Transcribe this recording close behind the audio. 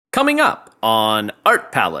Coming up on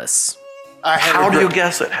Art Palace. How do you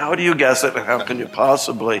guess it? How do you guess it? And how can you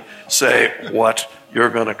possibly say what you're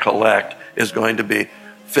going to collect is going to be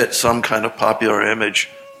fit some kind of popular image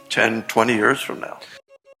 10, 20 years from now?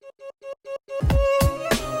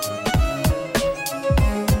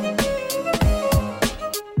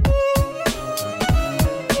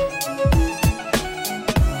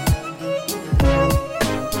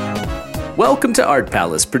 Welcome to Art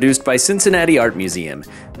Palace, produced by Cincinnati Art Museum.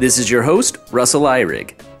 This is your host, Russell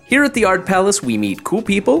Eyrig. Here at the Art Palace, we meet cool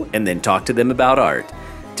people and then talk to them about art.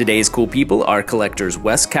 Today's cool people are collectors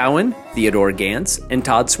Wes Cowan, Theodore Gantz, and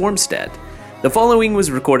Todd Swarmstead. The following was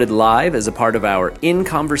recorded live as a part of our In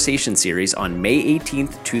Conversation series on May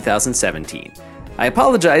 18th, 2017. I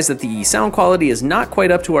apologize that the sound quality is not quite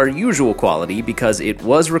up to our usual quality because it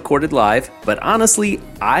was recorded live, but honestly,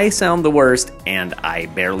 I sound the worst and I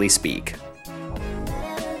barely speak.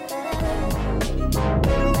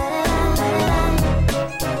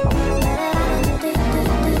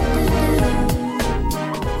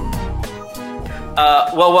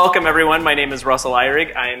 Welcome everyone. My name is Russell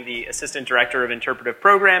Eyrig. I am the Assistant Director of Interpretive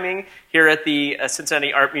Programming here at the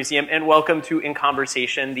Cincinnati Art Museum, and welcome to In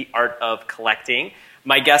Conversation, the Art of Collecting.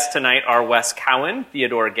 My guests tonight are Wes Cowan,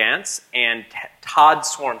 Theodore Gantz, and Todd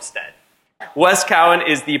Swarmstead. Wes Cowan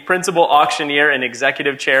is the Principal Auctioneer and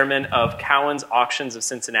Executive Chairman of Cowan's Auctions of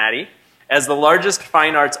Cincinnati. As the largest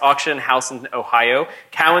fine arts auction house in Ohio,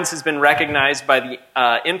 Cowan's has been recognized by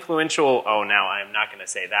the influential, now I'm not going to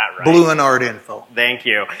say that right. Blue and Art Info. Thank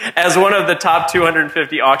you. As one of the top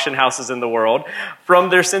 250 auction houses in the world. From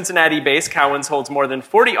their Cincinnati base, Cowan's holds more than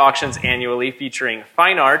 40 auctions annually featuring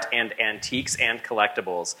fine art and antiques and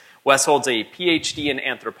collectibles. Wes holds a PhD in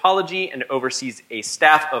anthropology and oversees a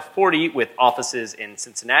staff of 40 with offices in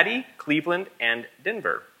Cincinnati, Cleveland, and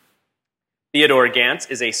Denver. Theodore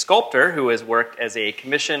Gantz is a sculptor who has worked as a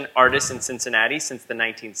commissioned artist in Cincinnati since the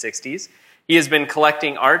 1960s. He has been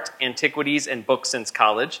collecting art, antiquities, and books since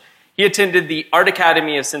college. He attended the Art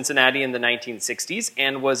Academy of Cincinnati in the 1960s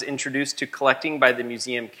and was introduced to collecting by the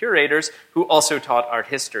museum curators who also taught art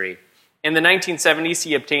history. In the 1970s,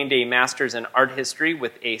 he obtained a master's in art history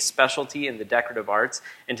with a specialty in the decorative arts,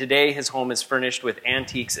 and today his home is furnished with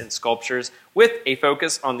antiques and sculptures with a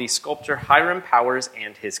focus on the sculptor Hiram Powers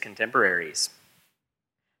and his contemporaries.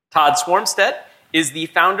 Todd Swarmstead is the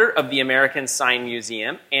founder of the American Sign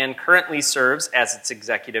Museum and currently serves as its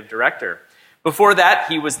executive director. Before that,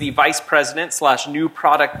 he was the vice president / new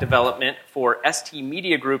product development for ST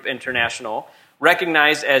Media Group International,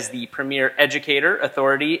 recognized as the premier educator,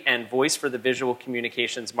 authority, and voice for the visual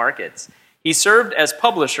communications markets. He served as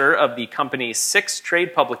publisher of the company's 6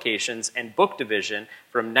 trade publications and book division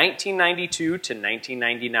from 1992 to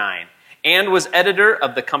 1999, and was editor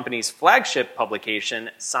of the company's flagship publication,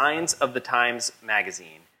 Signs of the Times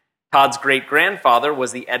magazine. Todd's great-grandfather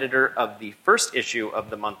was the editor of the first issue of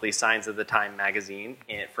the monthly Signs of the Time magazine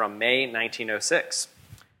from May 1906.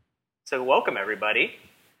 So welcome, everybody.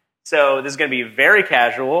 So this is going to be very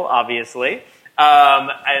casual, obviously,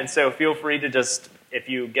 and so feel free to just, if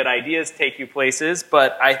you get ideas, take you places,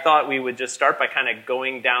 but I thought we would just start by kind of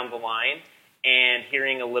going down the line and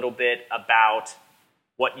hearing a little bit about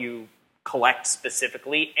what you collect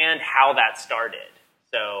specifically and how that started.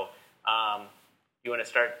 So you want to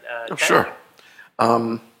start, Ted? Sure.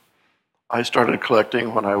 I started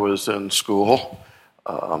collecting when I was in school,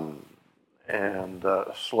 and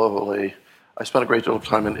slowly I spent a great deal of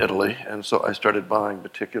time in Italy, and so I started buying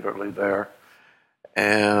particularly there.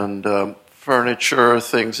 And furniture,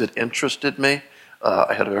 things that interested me.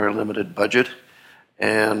 I had a very limited budget,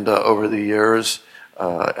 and over the years,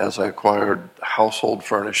 as I acquired household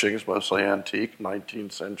furnishings, mostly antique,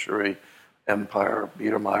 19th century, Empire,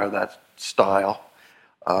 Biedermeier, that style,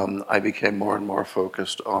 I became more and more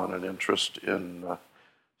focused on an interest in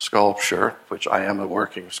sculpture, which I am a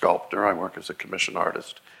working sculptor. I work as a commissioned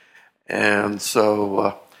artist. And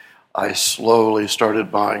so I slowly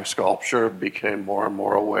started buying sculpture, became more and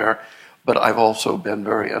more aware, but I've also been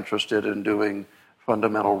very interested in doing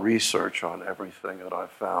fundamental research on everything that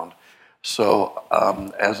I've found. So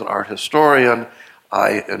as an art historian,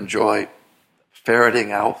 I enjoy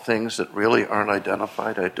ferreting out things that really aren't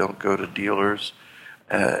identified. I don't go to dealers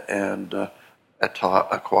and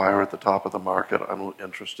acquire at the top of the market. I'm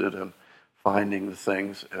interested in finding the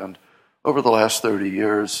things. And over the last 30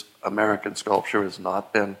 years, American sculpture has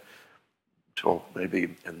not been, until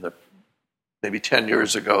maybe 10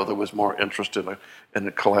 years ago, there was more interest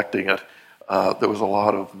in collecting it. There was a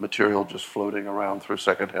lot of material just floating around through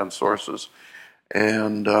secondhand sources.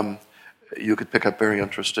 And you could pick up very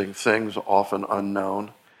interesting things, often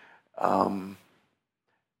unknown.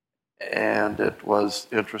 And it was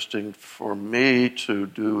interesting for me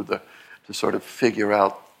to sort of figure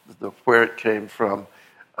out where it came from,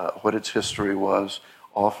 what its history was.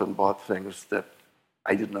 Often bought things that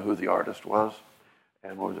I didn't know who the artist was,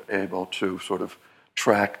 and was able to sort of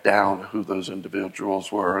track down who those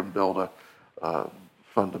individuals were and build a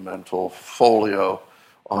fundamental folio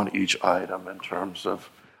on each item in terms of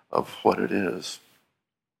what it is.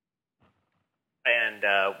 And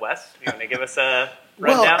Wes, you want to give us a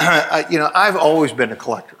rundown? Well, I've always been a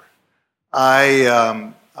collector.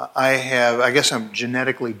 I guess I'm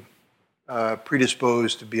genetically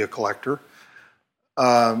predisposed to be a collector.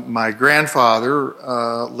 My grandfather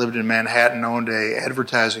lived in Manhattan, owned an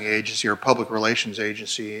advertising agency or public relations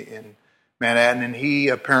agency in Manhattan, and he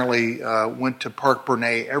apparently went to Park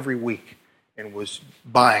Bernay every week and was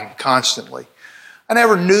buying constantly. I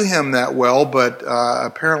never knew him that well, but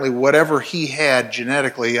apparently whatever he had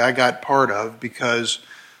genetically, I got part of, because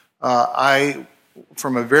I,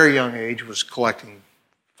 from a very young age, was collecting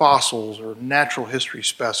fossils or natural history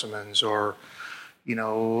specimens or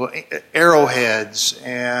arrowheads.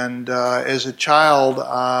 And as a child,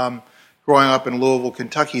 growing up in Louisville,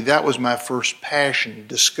 Kentucky, that was my first passion,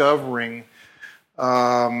 discovering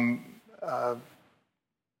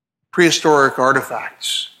prehistoric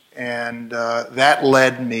artifacts. And that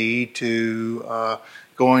led me to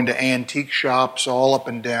going to antique shops all up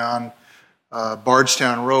and down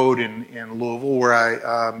Bardstown Road in Louisville, where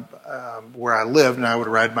I lived, and I would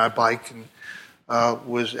ride my bike and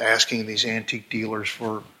was asking these antique dealers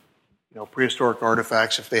for prehistoric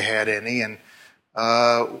artifacts if they had any, and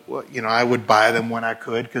I would buy them when I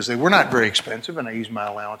could because they were not very expensive, and I used my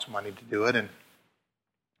allowance money to do it. And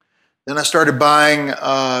then I started buying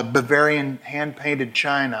Bavarian hand-painted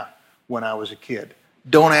china when I was a kid.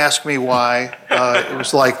 Don't ask me why. It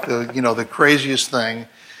was like the craziest thing.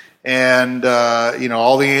 And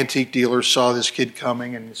all the antique dealers saw this kid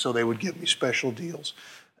coming, and so they would give me special deals.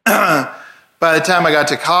 By the time I got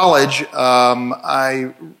to college,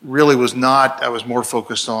 I really was not. I was more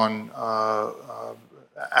focused on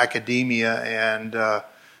academia and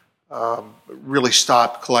really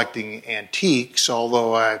stopped collecting antiques,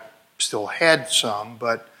 although I still had some.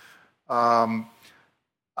 But by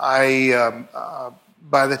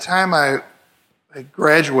the time I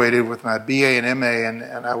graduated with my BA and MA,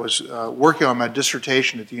 and I was working on my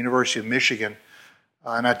dissertation at the University of Michigan,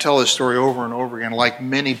 and I tell this story over and over again, like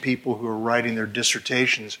many people who are writing their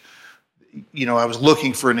dissertations, I was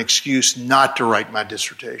looking for an excuse not to write my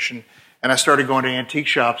dissertation, and I started going to antique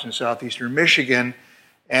shops in southeastern Michigan,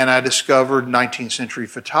 and I discovered 19th century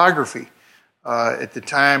photography. At the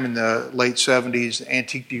time, in the late 70s,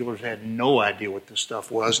 antique dealers had no idea what this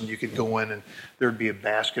stuff was, and you could go in and there'd be a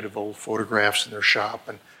basket of old photographs in their shop.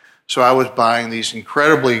 And so I was buying these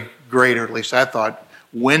incredibly great, or at least I thought,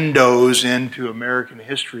 windows into American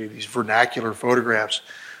history, these vernacular photographs,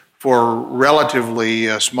 for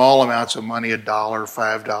relatively small amounts of money, $1,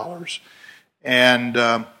 $5.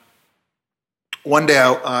 And one day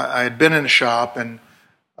I had been in a shop, and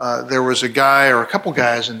there was a guy or a couple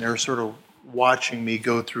guys in there sort of watching me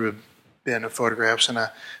go through a bin of photographs, and I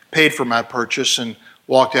paid for my purchase and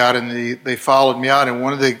walked out, and they followed me out, and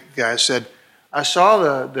one of the guys said, "I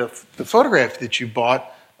saw the photograph that you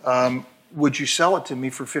bought. Would you sell it to me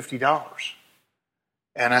for $50?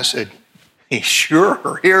 And I said, "Hey,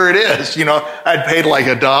 sure, here it is." I'd paid like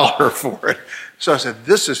 $1 for it. So I said,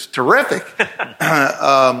 "This is terrific."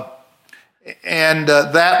 And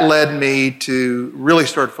that led me to really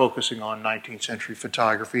start focusing on 19th century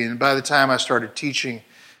photography. And by the time I started teaching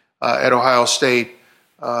at Ohio State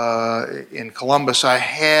in Columbus, I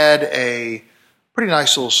had a pretty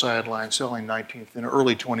nice little sideline selling 19th and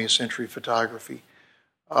early 20th century photography.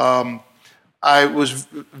 I was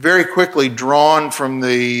very quickly drawn from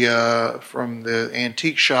the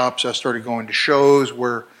antique shops. I started going to shows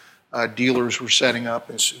where dealers were setting up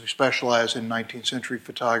and who specialized in 19th century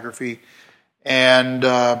photography, and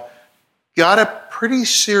got a pretty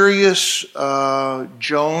serious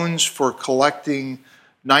Jones for collecting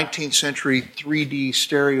 19th century 3D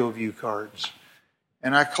stereo view cards.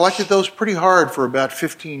 And I collected those pretty hard for about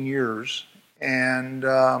 15 years, and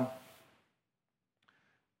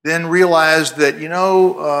then realized that,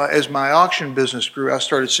 as my auction business grew, I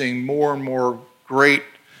started seeing more and more great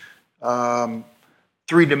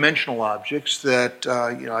three-dimensional objects that,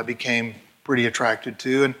 I became pretty attracted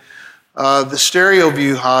to. And the stereo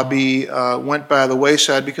view hobby went by the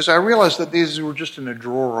wayside because I realized that these were just in a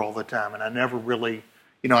drawer all the time, and I never really,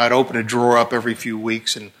 I'd open a drawer up every few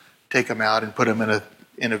weeks and take them out and put them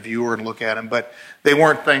in a viewer and look at them, but they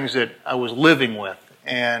weren't things that I was living with.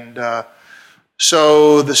 And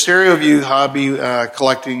So the stereo view hobby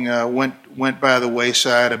collecting went by the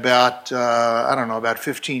wayside about about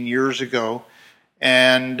 15 years ago,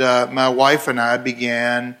 and my wife and I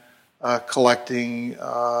began collecting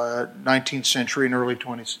 19th century and early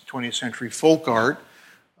 20th century folk art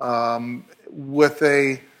with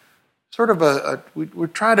a sort of we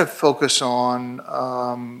try to focus on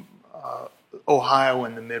Ohio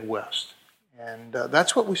and the Midwest, and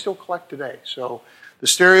that's what we still collect today. So the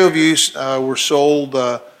stereo views were sold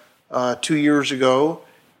 2 years ago,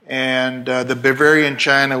 and the Bavarian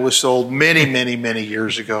China was sold many, many, many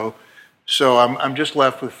years ago. So I'm just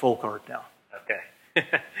left with folk art now. Okay.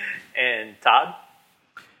 And Todd?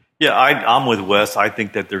 Yeah, I'm with Wes. I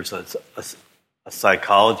think that there's a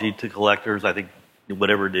psychology to collectors. I think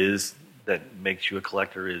whatever it is that makes you a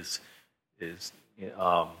collector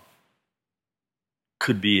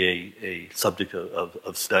could be a subject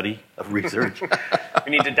of study, of research. We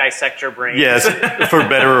need to dissect your brain. Yes, for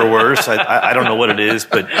better or worse. I don't know what it is,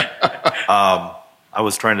 but I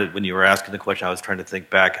was trying to, when you were asking the question, I was trying to think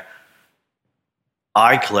back.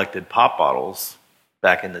 I collected pop bottles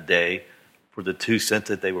back in the day for the 2 cents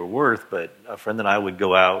that they were worth, but a friend and I would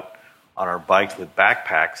go out on our bikes with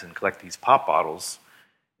backpacks and collect these pop bottles,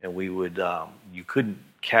 and we would, you couldn't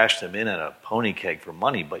cash them in at a pony keg for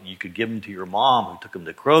money, but you could give them to your mom who took them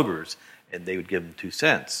to Kroger's, and they would give them 2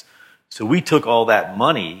 cents. So we took all that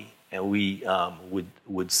money, and we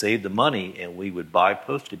would save the money, and we would buy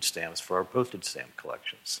postage stamps for our postage stamp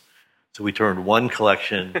collections. So we turned one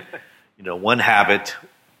collection, one habit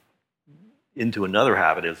into another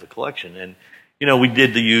habit as a collection. And, we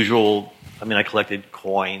did the usual. I collected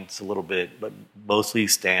coins a little bit, but mostly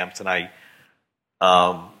stamps, and I,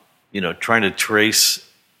 trying to trace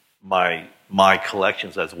my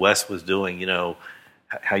collections as Wes was doing,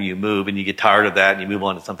 how you move and you get tired of that and you move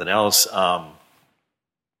on to something else. I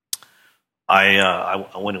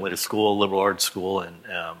went to school, liberal arts school, and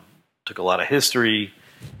took a lot of history,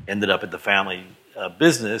 ended up at the family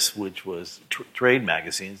business, which was trade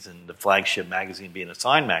magazines, and the flagship magazine being a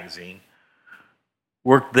Sign magazine.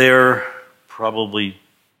 Worked there probably a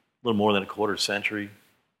little more than a quarter century.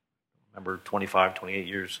 Remember, 25, 28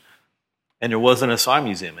 years. And there wasn't a sign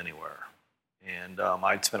museum anywhere. And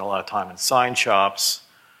I'd spent a lot of time in sign shops.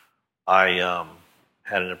 I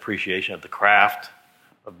had an appreciation of the craft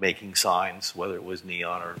of making signs, whether it was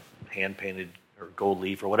neon or hand-painted or gold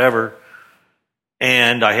leaf or whatever.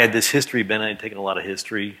 And I had this history bent. I had taken a lot of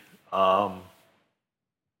history. And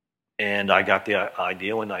I got the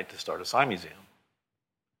idea one night to start a sign museum.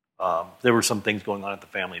 There were some things going on at the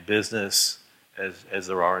family business, as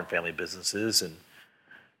there are in family businesses,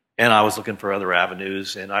 and I was looking for other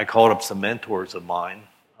avenues, and I called up some mentors of mine,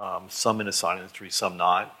 some in the sign industry, some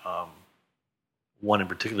not. One in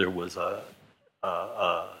particular was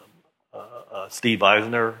Steve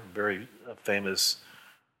Eisner, very famous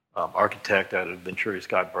architect out of Venturi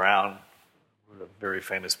Scott Brown, wrote a very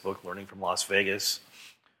famous book, Learning from Las Vegas.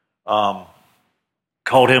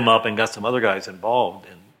 Called him up and got some other guys involved,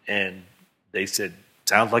 and they said,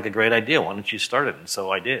 sounds like a great idea. Why don't you start it? And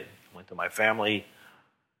so I did. Went to my family.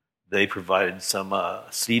 They provided some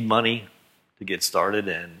seed money to get started,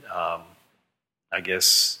 and I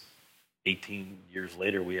guess 18 years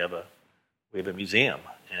later we have a museum.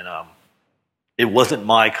 And it wasn't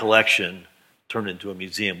my collection turned into a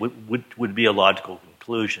museum. Would be a logical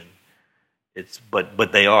conclusion.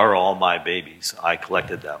 But they are all my babies. I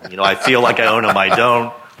collected them. I feel like I own them. I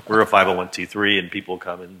don't. We're a 501c3, and people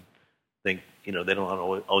come and think, they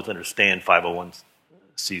don't always understand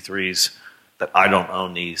 501c3s, that I don't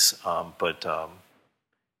own these. But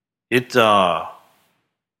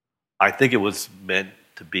I think it was meant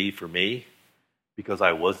to be for me, because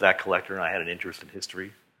I was that collector and I had an interest in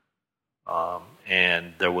history.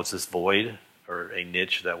 And there was this void or a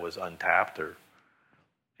niche that was untapped, and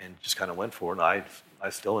just kind of went for it. And I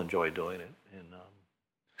still enjoy doing it. And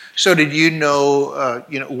so, did you know?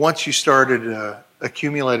 Once you started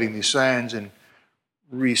accumulating these signs and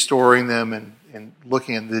restoring them and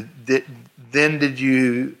looking at then did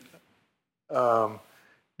you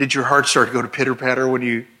did your heart start to go to pitter patter when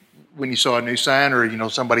you saw a new sign, or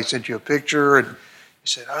somebody sent you a picture and you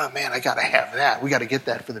said, "Oh man, I got to have that. We got to get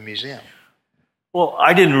that for the museum." Well,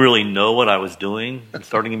 I didn't really know what I was doing in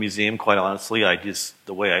starting a museum, quite honestly.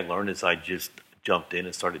 The way I learned is I just jumped in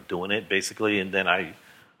and started doing it, basically. And then I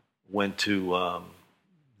went to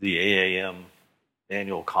the AAM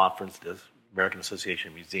annual conference, the American Association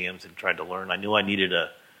of Museums, and tried to learn. I knew I needed a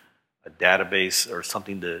database or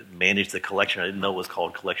something to manage the collection. I didn't know it was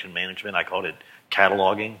called collection management. I called it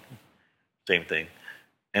cataloging, same thing,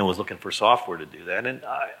 and was looking for software to do that. And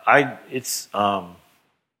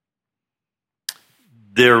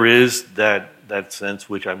there is that sense,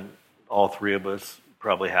 which all three of us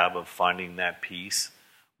probably have, of finding that piece.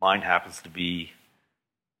 Mine happens to be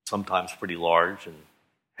sometimes pretty large and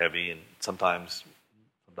heavy, and sometimes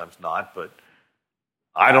not. But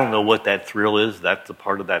I don't know what that thrill is. That's a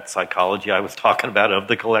part of that psychology I was talking about of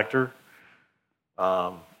the collector.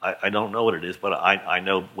 I don't know what it is, but I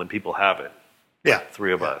know when people have it. Yeah,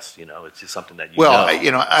 three of us. It's just something that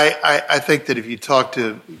I think that if you talk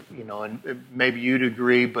to, and maybe you'd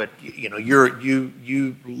agree, but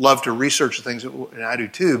you love to research the things, and I do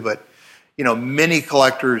too. But many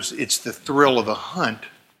collectors, it's the thrill of the hunt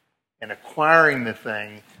and acquiring the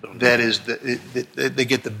thing that is that they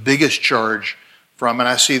get the biggest charge from. And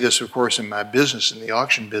I see this, of course, in my business, in the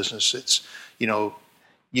auction business. It's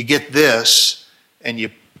you get this and you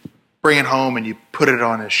bring it home and you put it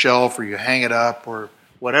on a shelf or you hang it up or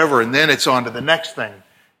whatever, and then it's on to the next thing.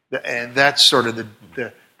 And that's sort of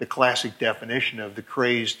the classic definition of the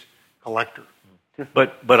crazed collector.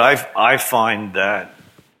 But I find that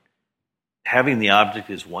having the object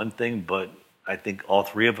is one thing, but I think all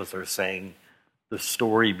three of us are saying the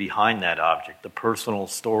story behind that object, the personal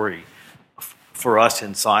story. For us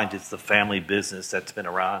in signs, it's the family business that's been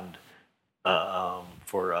around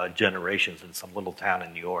for generations in some little town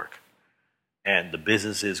in New York. And the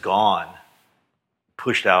business is gone,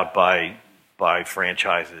 pushed out by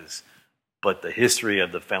franchises, but the history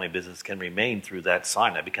of the family business can remain through that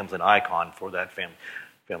sign. That becomes an icon for that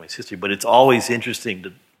family's history. But it's always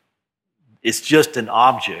interesting it's just an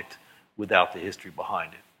object without the history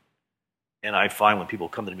behind it. And I find when people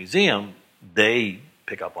come to the museum, they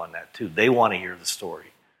pick up on that too. They want to hear the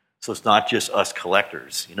story. So it's not just us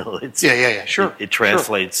collectors, It's sure. It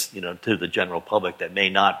translates, to the general public that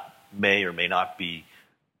may or may not be,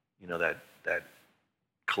 that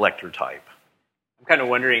collector type. I'm kind of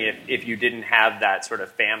wondering if you didn't have that sort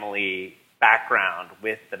of family background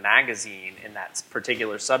with the magazine in that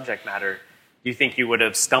particular subject matter, do you think you would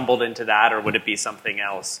have stumbled into that, or would it be something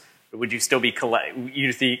else? Would you still be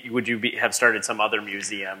have started some other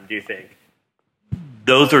museum, do you think?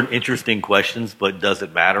 Those are interesting questions, but does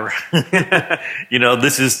it matter?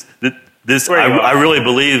 This. I really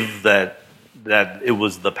believe that it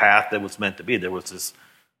was the path that was meant to be. There was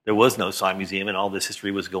no sign museum, and all this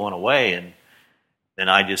history was going away, and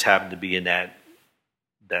I just happened to be in that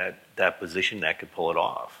position that could pull it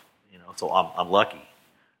off. So I'm lucky.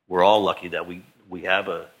 We're all lucky that we have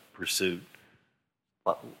a pursuit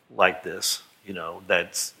like this.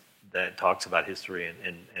 That talks about history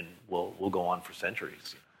and will go on for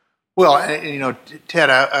centuries. Well, Ted,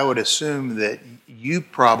 I would assume that you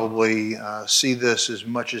probably see this as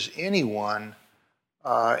much as anyone,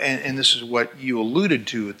 and this is what you alluded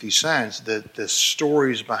to with these signs, the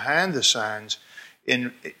stories behind the signs.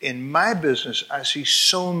 In my business, I see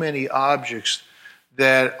so many objects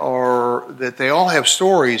that they all have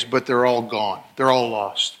stories, but they're all gone. They're all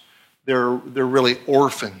lost. They're really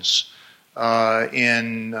orphans.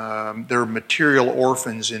 They're material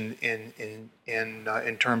orphans in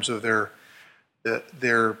terms of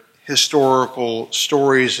their historical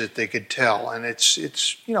stories that they could tell, and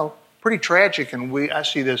it's pretty tragic. And I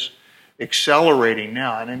see this accelerating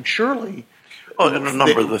now, and then surely, and a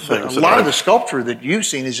number of the things, a lot of the sculpture that you've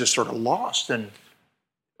seen is just sort of lost. And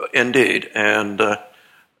indeed, and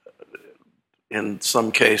in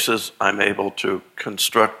some cases, I'm able to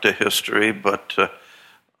construct a history, but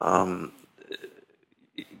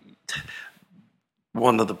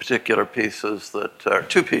one of the particular pieces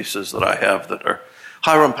two pieces that I have that are,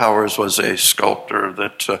 Hiram Powers was a sculptor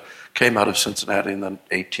that came out of Cincinnati in the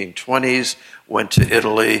 1820s, went to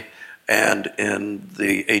Italy, and in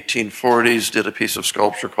the 1840s did a piece of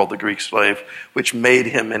sculpture called The Greek Slave, which made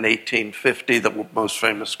him in 1850 the most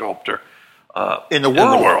famous sculptor in the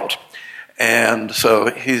world. And so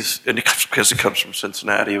because he comes from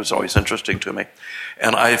Cincinnati, it was always interesting to me.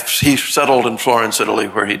 And he settled in Florence, Italy,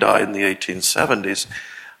 where he died in the 1870s.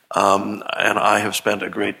 And I have spent a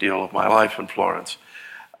great deal of my life in Florence.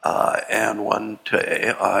 And one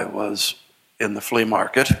day I was in the flea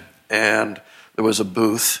market, and there was a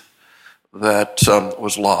booth that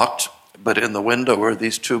was locked, but in the window were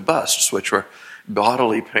these two busts, which were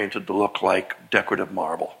gaudily painted to look like decorative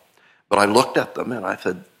marble. But I looked at them and I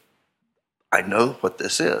said, I know what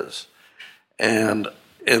this is. And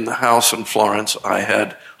in the house in Florence, I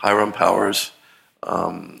had Hiram Powers'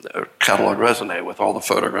 catalog raisonné with all the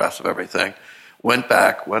photographs of everything. Went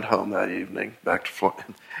home that evening, back to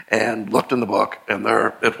Florence, and looked in the book, and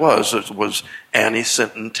there it was. It was Annie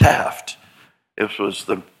Sinton Taft. It was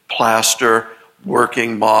the plaster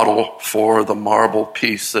working model for the marble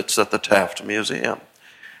piece that's at the Taft Museum.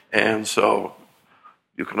 And so,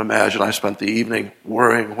 you can imagine I spent the evening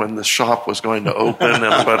worrying when the shop was going to open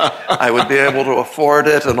and when I would be able to afford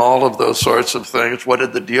it and all of those sorts of things. What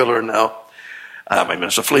did the dealer know?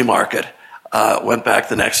 It's a flea market. Went back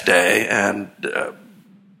the next day and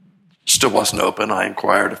still wasn't open. I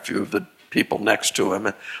inquired a few of the people next to him.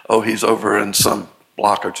 And, he's over in some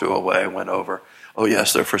block or two away. Went over. Oh,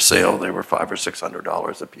 yes, they're for sale. They were $500 or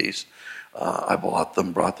 $600 a piece. I bought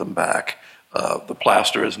them, brought them back. The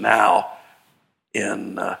plaster is now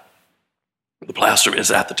the plaster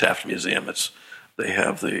is at the Taft Museum. They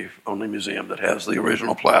have the only museum that has the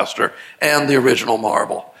original plaster and the original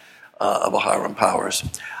marble of a Hiram Powers.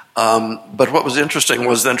 But what was interesting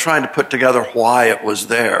was then trying to put together why it was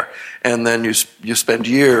there. And then you spend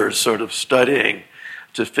years sort of studying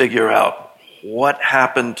to figure out what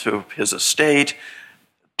happened to his estate.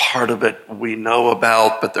 Part of it we know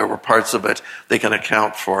about, but there were parts of it they can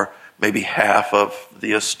account for maybe half of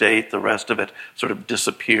the estate. The rest of it sort of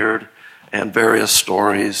disappeared, and various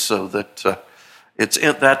stories, so that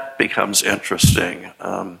that becomes interesting.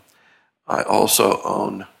 I also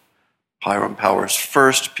own Hiram Powers'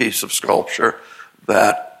 first piece of sculpture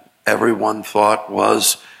that everyone thought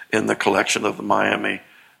was in the collection of the Miami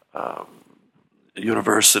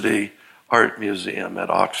University Art Museum at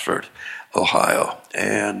Oxford, Ohio.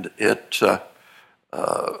 And it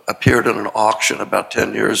appeared in an auction about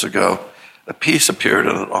 10 years ago. A piece appeared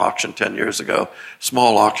in an auction 10 years ago,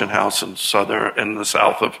 small auction house in the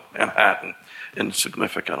south of Manhattan,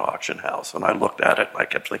 insignificant auction house. And I looked at it and I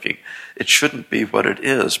kept thinking, it shouldn't be what it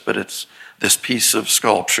is, but it's this piece of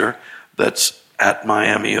sculpture that's at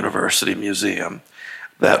Miami University Museum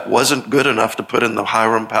that wasn't good enough to put in the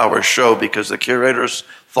Hiram Powers show because the curators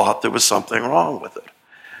thought there was something wrong with it.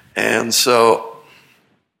 And so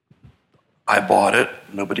I bought it.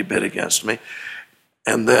 Nobody bid against me.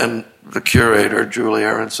 And then the curator, Julie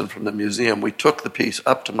Aronson from the museum, we took the piece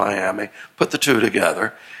up to Miami, put the two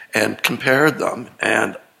together, and compared them.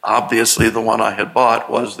 And obviously the one I had bought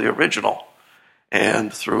was the original.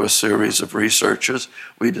 And through a series of researches,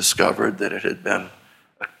 we discovered that it had been,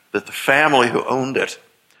 that the family who owned it,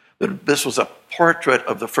 that this was a portrait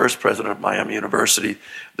of the first president of Miami University,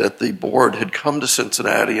 that the board had come to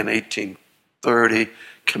Cincinnati in 1830,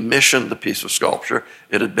 commissioned the piece of sculpture.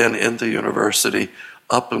 It had been in the university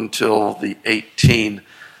up until the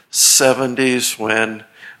 1870s, when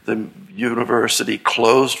the university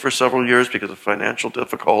closed for several years because of financial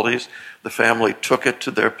difficulties. The family took it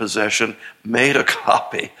to their possession, made a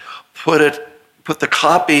copy, put the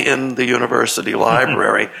copy in the university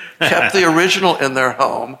library, kept the original in their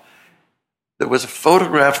home. There was a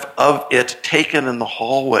photograph of it taken in the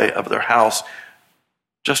hallway of their house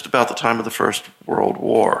just about the time of the First World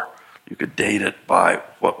War. You could date it by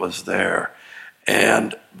what was there.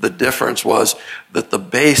 And the difference was that the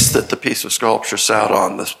base that the piece of sculpture sat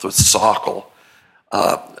on, the socle,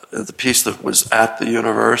 the piece that was at the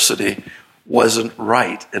university, wasn't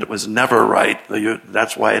right. It was never right.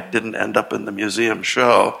 That's why it didn't end up in the museum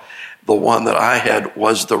show. The one that I had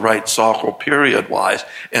was the right socle period-wise,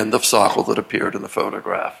 and the socle that appeared in the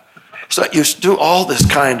photograph. So you do all this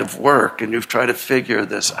kind of work, and you try to figure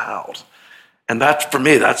this out. And that, for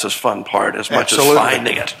me, that's the fun part as much as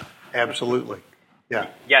finding it. Absolutely. Yeah.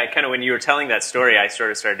 Yeah, kind of when you were telling that story, I sort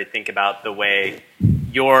of started to think about the way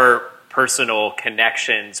your personal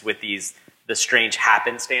connections with the strange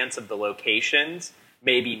happenstance of the locations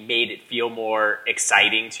maybe made it feel more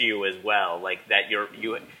exciting to you as well. Like that you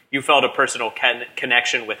felt a personal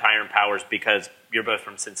connection with Hiram Powers because you're both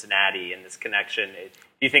from Cincinnati, and this connection, do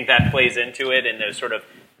you think that plays into it, and those sort of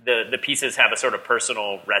the pieces have a sort of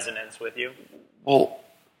personal resonance with you? Well,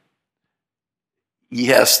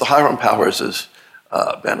 yes, the Hiram Powers has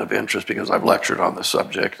been of interest because I've lectured on the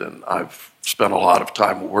subject and I've spent a lot of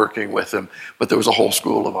time working with him, but there was a whole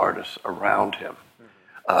school of artists around him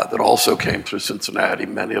that also came through Cincinnati.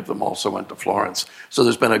 Many of them also went to Florence. So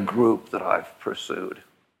there's been a group that I've pursued.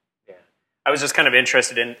 Yeah. I was just kind of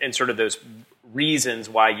interested in sort of those reasons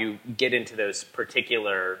why you get into those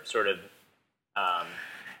particular sort of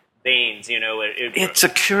veins, you know. It's a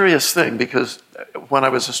curious thing because when I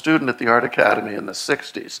was a student at the Art Academy in the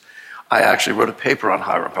 60s, I actually wrote a paper on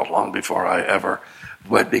Hiram Powers long before I ever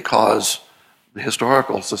went, because the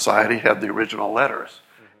Historical Society had the original letters.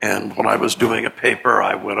 And when I was doing a paper,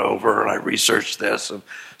 I went over and I researched this. And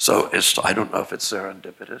so I don't know if it's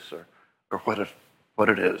serendipitous or what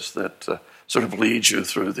it is that sort of leads you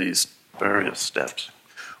through these various steps.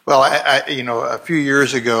 Well, a few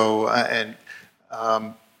years ago,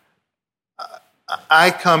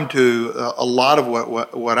 I come to a lot of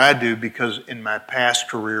what I do because in my past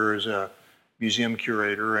career as a museum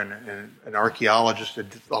curator and an archaeologist that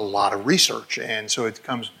did a lot of research, and so it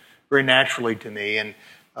comes very naturally to me. And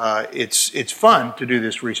it's fun to do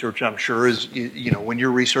this research. I'm sure, as you know, when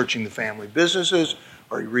you're researching the family businesses,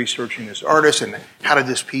 or you're researching this artist, and how did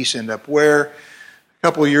this piece end up where. A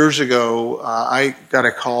couple of years ago, I got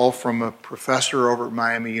a call from a professor over at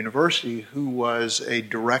Miami University who was a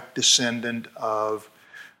direct descendant of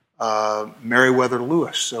Meriwether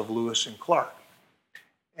Lewis of Lewis and Clark.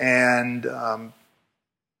 And I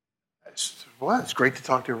said, well, it's great to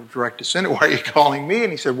talk to a direct descendant. Why are you calling me?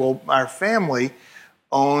 And he said, well, our family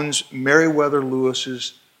owns Meriwether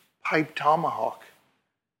Lewis's pipe tomahawk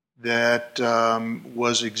that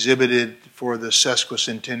was exhibited for the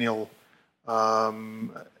sesquicentennial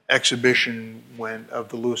exhibition of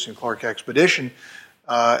the Lewis and Clark expedition,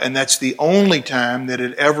 and that's the only time that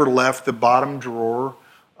it ever left the bottom drawer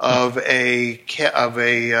of a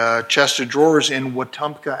chest of drawers in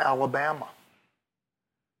Wetumpka, Alabama.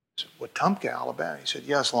 I said, Wetumpka, Alabama? He said,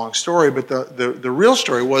 yes, long story, but the real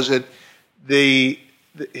story was that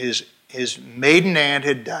his maiden aunt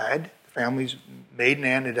had died, the family's maiden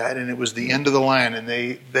aunt had died, and it was the end of the line, and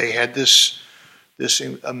they had this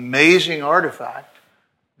amazing artifact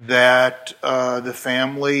that the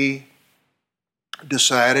family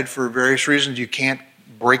decided, for various reasons, you can't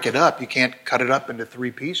break it up. You can't cut it up into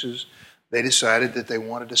 3 pieces. They decided that they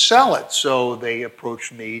wanted to sell it. So they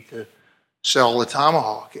approached me to sell the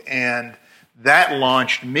tomahawk. And that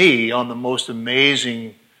launched me on the most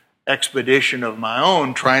amazing expedition of my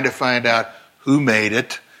own, trying to find out who made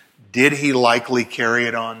it. Did he likely carry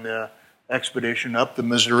it on the expedition up the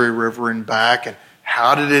Missouri River and back? And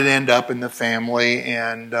how did it end up in the family?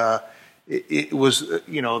 And it was,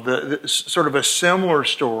 you know, the sort of a similar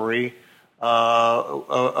story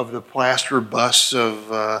of the plaster busts of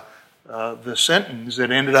the Sentons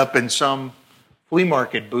that ended up in some flea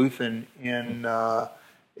market booth in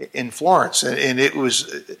Florence. And it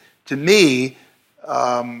was, to me,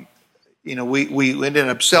 you know, we ended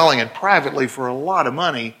up selling it privately for a lot of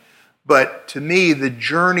money. But to me, the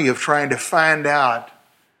journey of trying to find out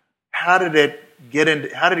how did it get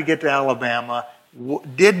to Alabama?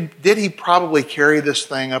 Did he probably carry this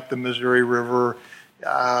thing up the Missouri River?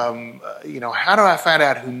 You know, how do I find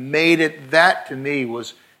out who made it? That to me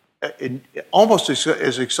was almost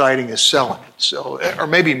as exciting as selling it. So, or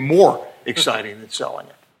maybe more exciting than selling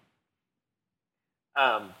it.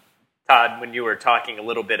 Todd, when you were talking a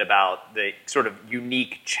little bit about the sort of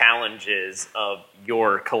unique challenges of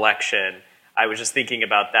your collection, I was just thinking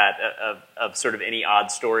about that, of sort of any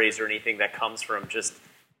odd stories or anything that comes from just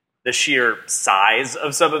the sheer size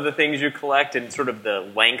of some of the things you collect and sort of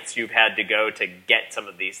the lengths you've had to go to get some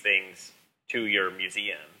of these things to your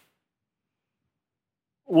museum.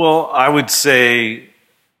 Well, I would say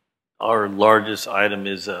our largest item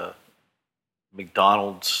is a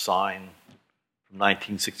McDonald's sign from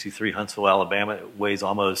 1963, Huntsville, Alabama. It weighs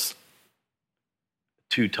almost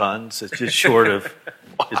 2 tons. It's just short of,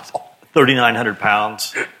 it's 3,900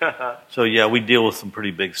 pounds. So yeah, we deal with some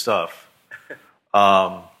pretty big stuff.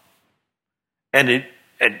 And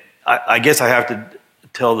I guess I have to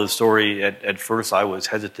tell the story. At first, I was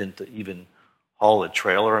hesitant to even haul a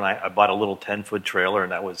trailer, and I bought a little 10-foot trailer,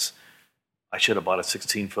 and I should have bought a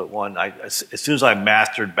 16-foot one. As soon as I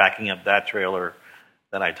mastered backing up that trailer,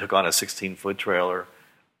 then I took on a 16-foot trailer.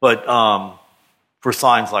 But for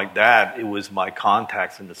signs like that, it was my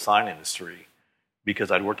contacts in the sign industry.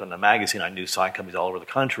 Because I'd worked on the magazine, I knew sign companies all over the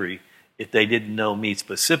country. If they didn't know me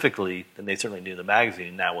specifically, then they certainly knew the magazine,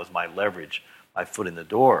 and that was my leverage, my foot in the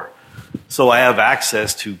door. So I have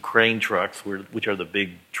access to crane trucks, which are the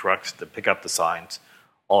big trucks that pick up the signs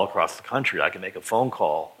all across the country. I can make a phone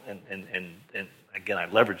call, and again, I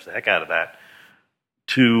leverage the heck out of that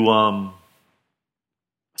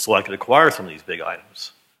so I could acquire some of these big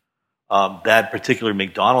items. That particular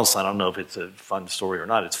McDonald's sign, I don't know if it's a fun story or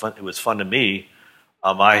not. It's fun. It was fun to me.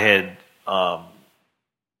 I had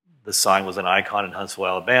the sign was an icon in Huntsville,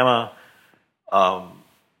 Alabama.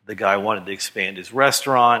 The guy wanted to expand his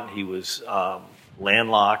restaurant. He was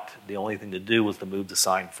landlocked. The only thing to do was to move the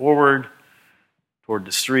sign forward toward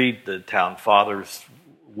the street. The town fathers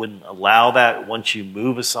wouldn't allow that. Once you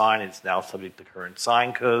move a sign, it's now subject to current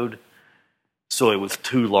sign code. So it was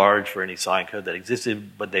too large for any sign code that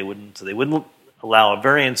existed, but they wouldn't. So they wouldn't allow a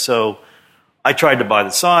variance. So I tried to buy the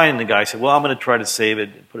sign, and the guy said, well, I'm going to try to save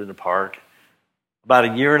it and put it in the park. About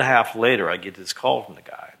a year and a half later, I get this call from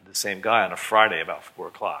the same guy on a Friday about 4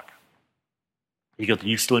 o'clock. He goes, are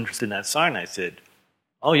you still interested in that sign? I said,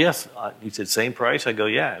 oh, yes. He said, same price? I go,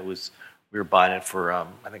 yeah. We were buying it for, I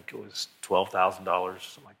think it was $12,000,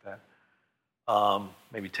 something like that.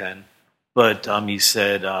 Maybe 10. But he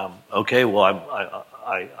said, okay, well,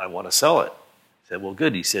 I want to sell it. I said, well,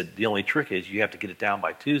 good. He said, the only trick is you have to get it down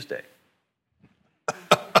by Tuesday.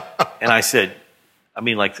 And I said, I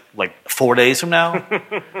mean, like 4 days from now?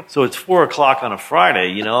 So it's 4 o'clock on a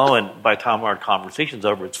Friday, and by the time our conversation's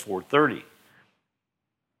over, it's 4:30.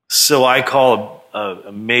 So I called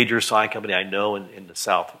a major sign company I know in the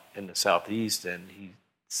southeast, and he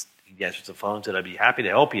answers the phone and said, I'd be happy to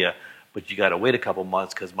help you, but you got to wait a couple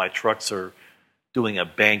months because my trucks are doing a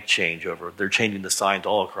bank changeover. They're changing the signs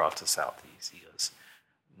all across the southeast. He goes,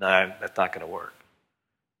 no, that's not going to work.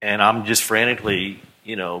 And I'm just frantically,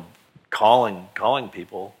 calling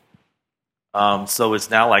people. So it's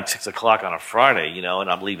now like 6 o'clock on a Friday, and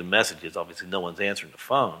I'm leaving messages. Obviously, no one's answering the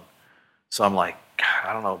phone. So I'm like, God,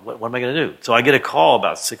 I don't know, what am I going to do? So I get a call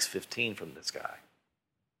about 6:15 from this guy.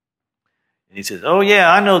 And he says, oh,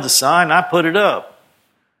 yeah, I know the sign. I put it up.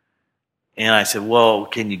 And I said, well,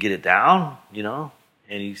 can you get it down, And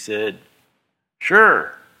he said,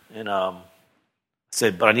 sure. And I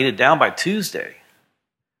said, but I need it down by Tuesday.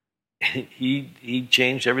 He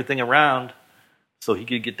changed everything around so he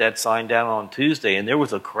could get that sign down on Tuesday. And there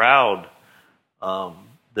was a crowd.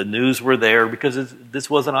 The news were there because this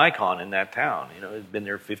was an icon in that town. It's been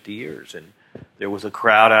there 50 years. And there was a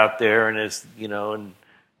crowd out there, and it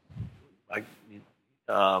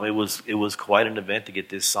was quite an event to get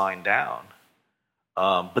this sign down.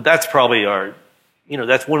 But that's probably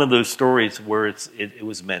that's one of those stories where it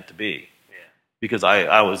was meant to be. Yeah. Because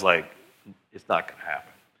I was like, it's not going to happen.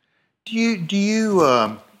 Do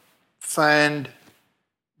you find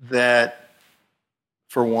that,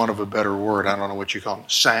 for want of a better word, I don't know what you call them,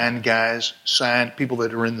 sign guys, people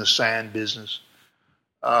that are in the sign business,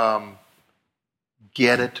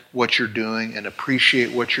 get it, what you're doing, and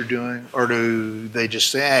appreciate what you're doing? Or do they just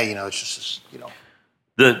say, it's just,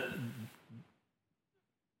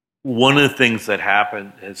 One of the things that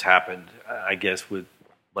has happened, I guess, with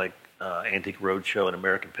like Antique Roadshow and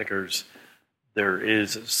American Pickers, there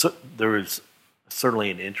is certainly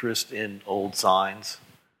an interest in old signs.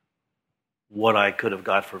 What I could have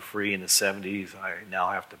got for free in the 70s, I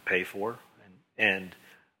now have to pay for. And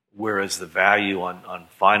whereas the value on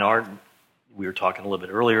fine art, we were talking a little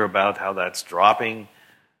bit earlier about how that's dropping,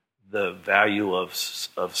 the value of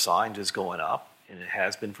signs is going up, and it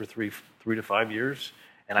has been for 3 to 5 years.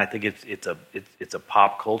 And I think it's a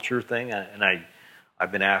pop culture thing. And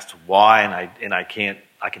I've been asked why, and I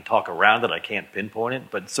can talk around it. I can't pinpoint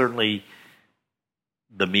it, but certainly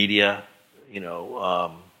the media,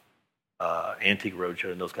 Antique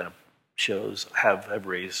Roadshow and those kind of shows have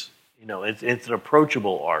raised. It's an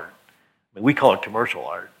approachable art. I mean, we call it commercial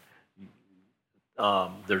art.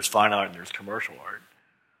 There's fine art and there's commercial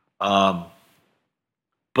art.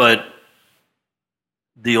 But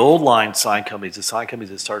the old line sign companies, the sign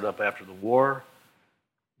companies that started up after the war,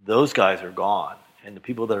 those guys are gone. And the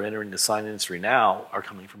people that are entering the sign industry now are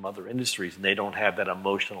coming from other industries, and they don't have that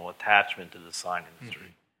emotional attachment to the sign industry.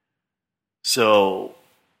 Mm-hmm. So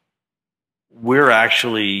we're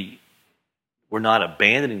not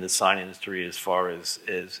abandoning the sign industry as far as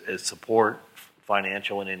support,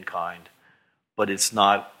 financial and in kind, but it's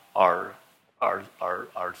not our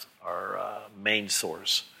main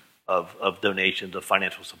source of donations, of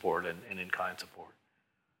financial support and in kind support,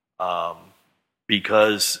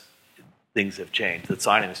 because things have changed. The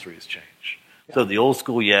sign industry has changed. Yeah. So the old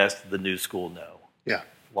school, yes. The new school, no. Yeah.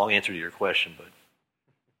 Long answer to your question, but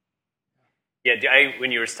yeah.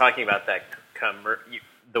 When you were talking about that,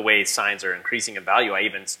 the way signs are increasing in value, I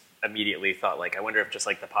even immediately thought, like, I wonder if just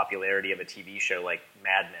like the popularity of a TV show like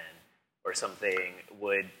Mad Men or something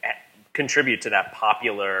would contribute to that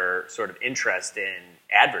popular sort of interest in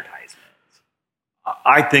advertisements.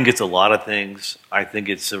 I think it's a lot of things. I think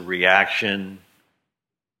it's a reaction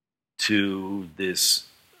to this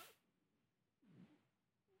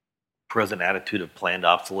present attitude of planned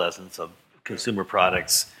obsolescence of consumer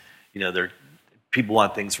products. People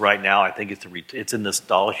want things right now. I think it's a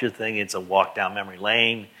nostalgia thing. It's a walk down memory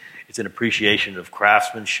lane. It's an appreciation of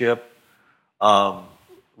craftsmanship.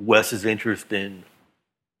 Wes's interest in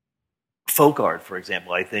folk art, for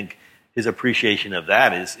example, I think his appreciation of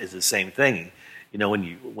that is the same thing.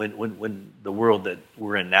 When the world that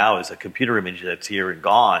we're in now is a computer image that's here and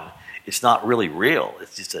gone, it's not really real.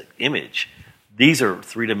 It's just an image. These are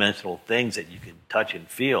three-dimensional things that you can touch and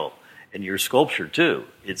feel. And your sculpture, too.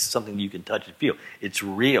 It's something you can touch and feel. It's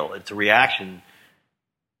real. It's a reaction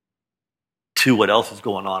to what else is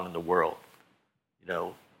going on in the world.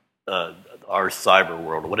 Our cyber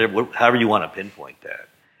world, or whatever, however you want to pinpoint that.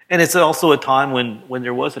 And it's also a time when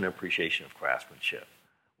there was an appreciation of craftsmanship.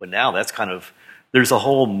 But now that's there's a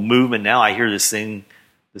whole movement now. I hear this thing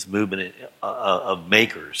this movement of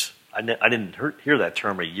makers. I didn't hear that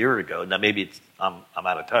term a year ago. Now maybe I'm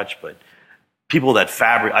out of touch, but people that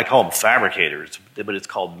I call them fabricators, but it's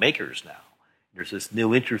called makers now. There's this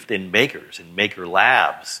new interest in makers and maker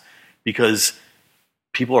labs because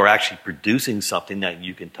people are actually producing something that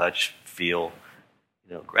you can touch, feel,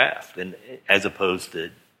 graph, and as opposed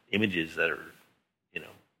to images that are,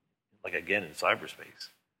 like again in cyberspace.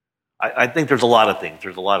 I think there's a lot of things.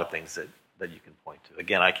 There's a lot of things that you can point to.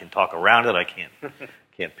 Again, I can talk around it. I can't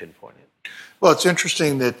pinpoint it. Well, it's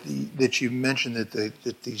interesting that you mentioned that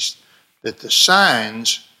the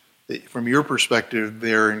signs, that from your perspective,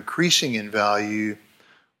 they're increasing in value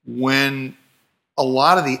when a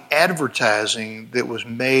lot of the advertising that was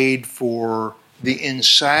made for the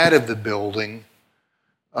inside of the building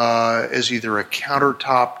as either a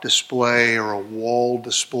countertop display or a wall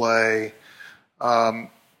display,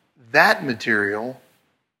 that material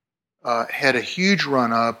had a huge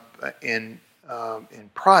run-up in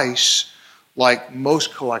price, like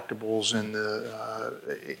most collectibles in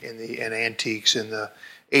antiques in the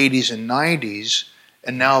 80s and 90s,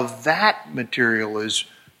 and now that material is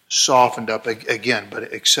softened up again,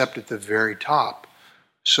 but except at the very top.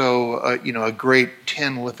 So, a great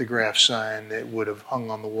tin lithograph sign that would have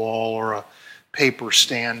hung on the wall, or a paper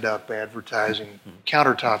stand-up advertising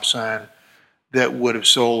countertop sign that would have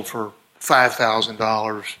sold for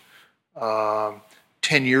 $5,000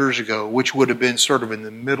 10 years ago, which would have been sort of in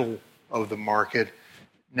the middle of the market,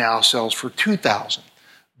 now sells for $2,000.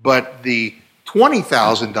 But the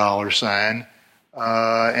 $20,000 sign,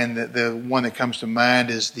 and the one that comes to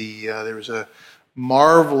mind is there was a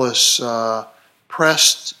marvelous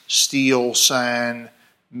pressed steel sign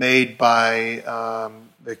made by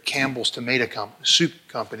the Campbell's Tomato Soup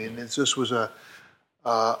Company, and this was a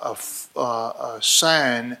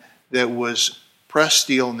sign that was pressed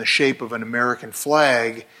steel in the shape of an American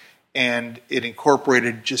flag, and it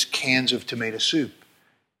incorporated just cans of tomato soup.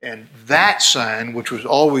 And that sign, which was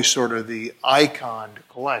always sort of the icon to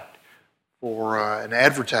collect for an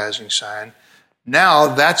advertising sign,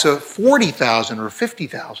 now that's a $40,000 or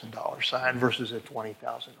 $50,000 sign versus a $20,000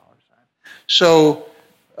 sign. So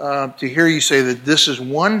to hear you say that this is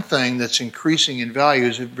one thing that's increasing in value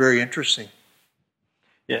is very interesting.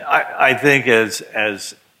 Yeah, I think as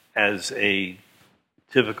a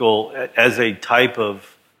type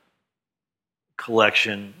of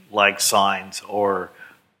collection like signs or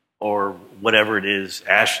whatever it is,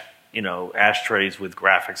 ashtrays with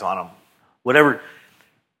graphics on them, whatever.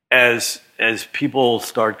 As people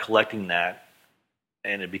start collecting that,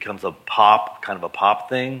 and it becomes kind of a pop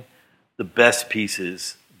thing, the best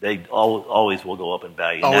pieces they always will go up in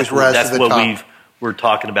value. Always rise to the top. That's what we're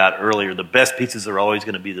talking about earlier. The best pieces are always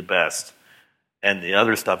going to be the best, and the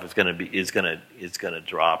other stuff is going to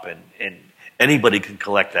drop. And anybody can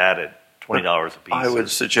collect that at $20 a piece. I would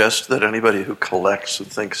suggest that anybody who collects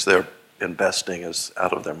and thinks they're investing is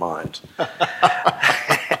out of their minds.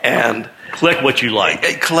 And collect what you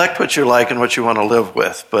like. Collect what you like and what you want to live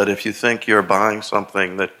with. But if you think you're buying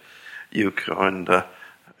something that you can,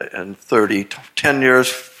 in 10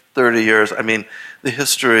 years, 30 years, I mean, the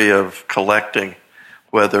history of collecting,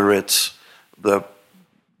 whether it's the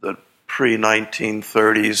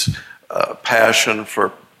pre-1930s passion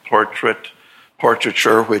for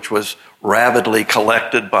portraiture, which was rabidly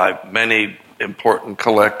collected by many important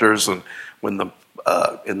collectors, and when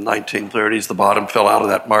in the 1930s the bottom fell out of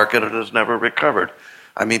that market, it has never recovered.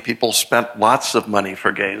 I mean, people spent lots of money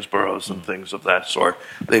for Gainsboroughs and things of that sort.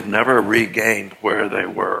 They've never regained where they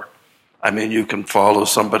were. I mean, you can follow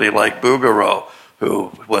somebody like Bouguereau,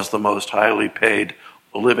 who was the most highly paid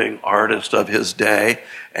living artist of his day,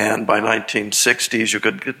 and by 1960s you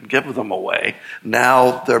could give them away.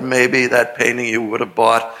 Now there may be that painting you would have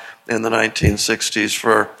bought in the 1960s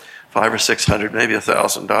for $500 or $600, maybe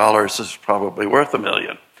 $1,000 is probably worth $1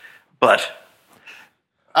 million. But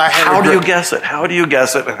how do you guess it? How do you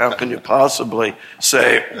guess it? And how can you possibly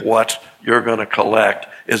say what you're going to collect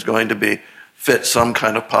is going to fit some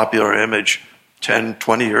kind of popular image 10,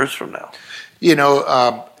 20 years from now? You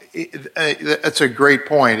know, that's a great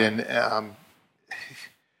point, and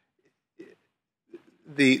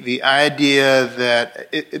the idea that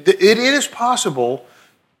it is possible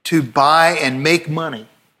to buy and make money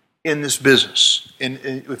in this business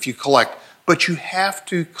if you collect, but you have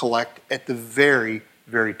to collect at the very,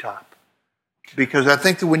 very top, because I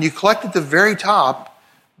think that when you collect at the very top,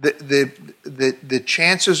 the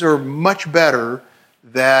chances are much better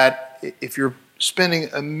that if you're spending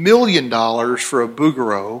 $1 million for a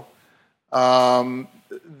Bouguereau,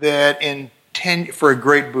 for a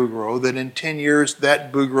great Bouguereau, that in 10 years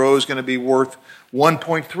that Bouguereau is going to be worth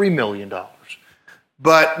 $1.3 million.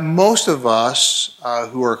 But most of us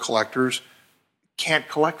who are collectors can't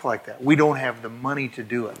collect like that. We don't have the money to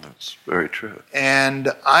do it. That's very true.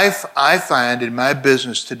 And I find in my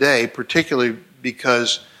business today, particularly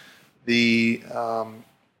because in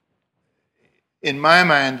my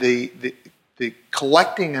mind, the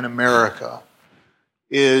collecting in America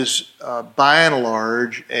is by and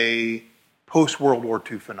large a post-World War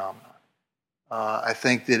II phenomenon. I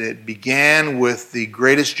think that it began with the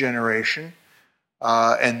Greatest Generation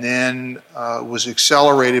and then was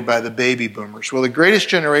accelerated by the baby boomers. Well, the Greatest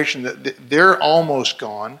Generation, they're almost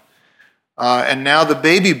gone. And now the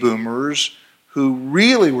baby boomers, who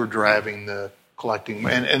really were driving the collecting,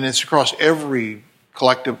 and it's across every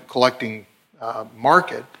collecting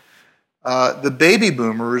market, the baby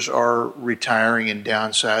boomers are retiring and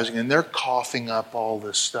downsizing, and they're coughing up all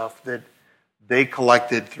this stuff that they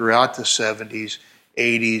collected throughout the 70s,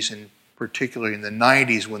 80s, and particularly in the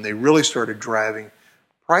 90s when they really started driving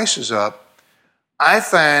prices up. I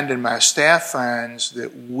find, and my staff finds,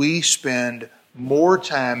 that we spend more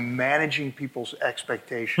time managing people's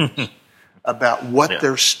expectations about what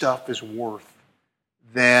their stuff is worth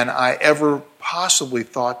than I ever possibly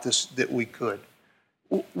thought that we could.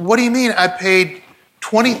 What do you mean I paid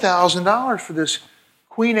 $20,000 for this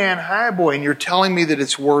Queen Anne Highboy and you're telling me that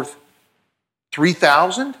it's worth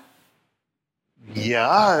 $3,000?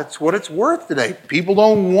 Yeah, that's what it's worth today. People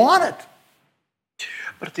don't want it.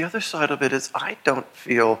 But the other side of it is I don't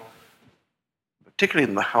feel, particularly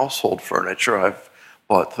in the household furniture, I've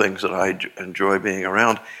bought things that I enjoy being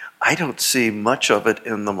around. I don't see much of it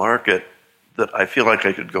in the market that I feel like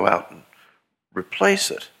I could go out and replace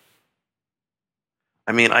it.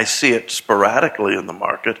 I mean, I see it sporadically in the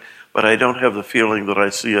market, but I don't have the feeling that I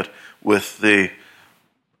see it with the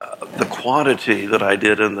quantity that I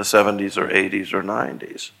did in the 70s or 80s or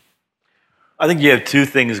 90s. I think you have two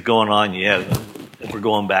things going on. If we're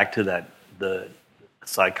going back to that, the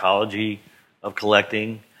psychology of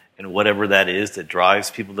collecting and whatever that is that drives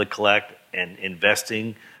people to collect, and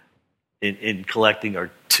investing in collecting are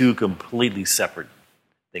two completely separate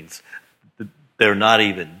things. They're not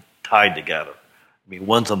even tied together. I mean,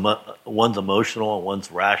 one's emotional and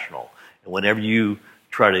one's rational. And whenever you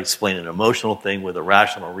try to explain an emotional thing with a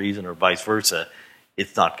rational reason or vice versa,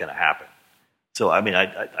 it's not going to happen. So, I mean,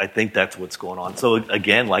 I think that's what's going on. So,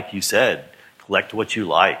 again, like you said, collect what you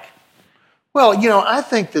like. Well, I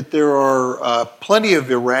think that there are plenty of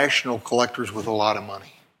irrational collectors with a lot of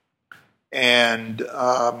money. And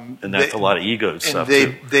that's a lot of ego stuff,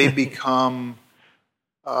 too. And they become...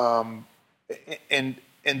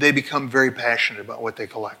 And they become very passionate about what they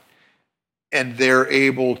collect. And they're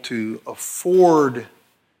able to afford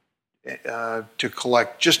to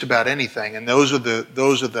collect just about anything. And those are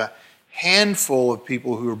the handful of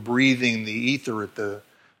people who are breathing the ether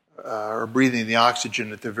or breathing the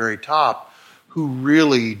oxygen at the very top, who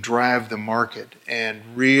really drive the market and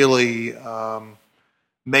really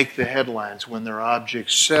make the headlines when their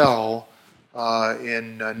objects sell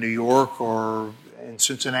in New York or in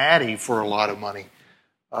Cincinnati for a lot of money.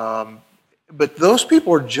 But those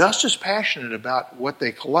people are just as passionate about what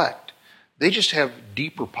they collect. They just have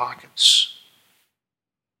deeper pockets.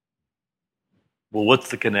 Well, what's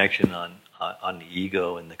the connection on the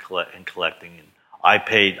ego and collecting? And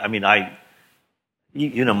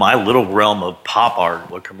my little realm of pop art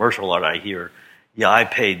or commercial art, I hear, I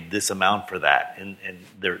paid this amount for that, and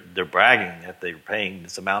they're bragging that they're paying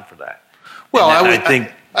this amount for that. Well,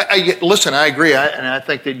 listen, I agree, and I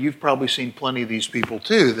think that you've probably seen plenty of these people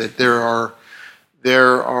too. That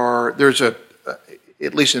there's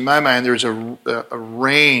at least in my mind, there's a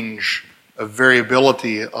range of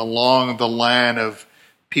variability along the line of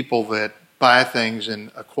people that buy things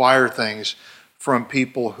and acquire things, from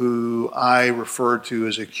people who I refer to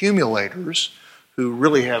as accumulators, who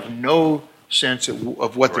really have no sense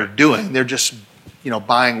of what they're doing. They're just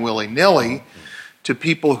buying willy-nilly, to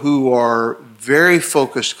people who are very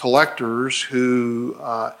focused collectors who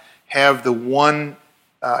have the one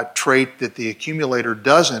trait that the accumulator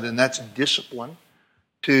doesn't, and that's discipline.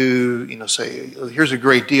 To say, here's a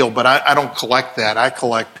great deal, but I don't collect that. I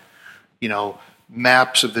collect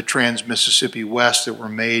maps of the Trans-Mississippi West that were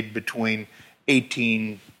made between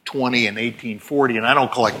 1820 and 1840, and I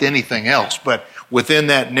don't collect anything else. But within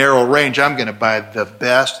that narrow range, I'm going to buy the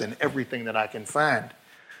best and everything that I can find.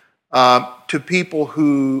 To people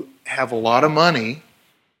who have a lot of money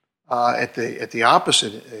at the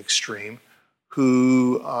opposite extreme,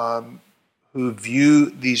 who view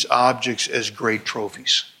these objects as great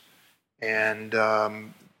trophies, and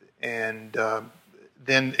then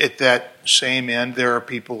at that same end, there are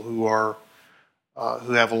people who are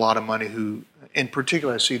who have a lot of money. Who, in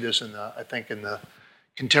particular, I see this in the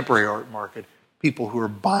contemporary art market, people who are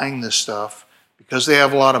buying this stuff because they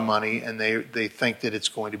have a lot of money and they think that it's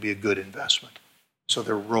going to be a good investment. So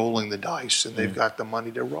they're rolling the dice and they've got the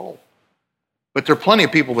money to roll. But there are plenty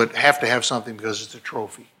of people that have to have something because it's a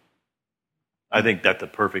trophy. I think that's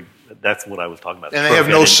that's what I was talking about. And they have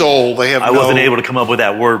no soul. I wasn't able to come up with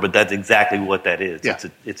that word, but that's exactly what that is. Yeah.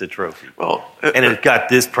 It's a trophy. Well, and it's got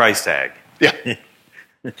this price tag. Yeah.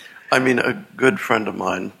 I mean, a good friend of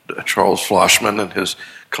mine, Charles Floshman, and his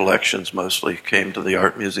collections mostly came to the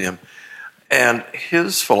art museum. And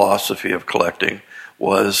his philosophy of collecting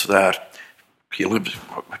was that he lived,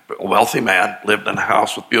 a wealthy man, lived in a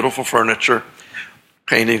house with beautiful furniture,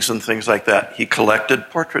 paintings and things like that. He collected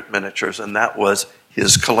portrait miniatures, and that was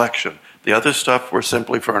his collection. The other stuff were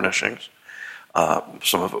simply furnishings.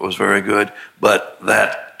 Some of it was very good, but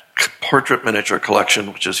that portrait miniature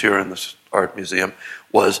collection, which is here in this art museum,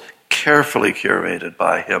 was carefully curated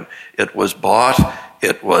by him. It was bought,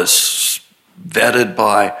 it was vetted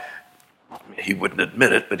by, he wouldn't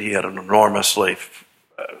admit it, but he had an enormously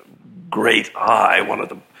great eye.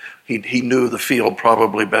 He knew the field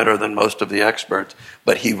probably better than most of the experts,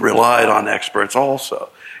 but he relied on experts also.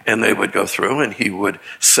 And they would go through and he would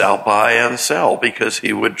buy and sell because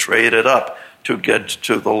he would trade it up to get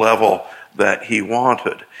to the level that he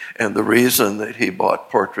wanted. And the reason that he bought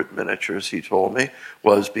portrait miniatures, he told me,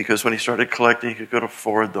 was because when he started collecting, he could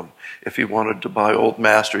afford them. If he wanted to buy old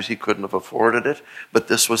masters, he couldn't have afforded it. But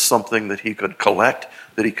this was something that he could collect,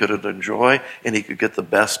 that he could enjoy, and he could get the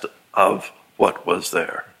best of what was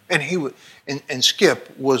there. And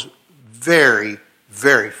Skip was very,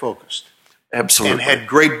 very focused. Absolutely. And had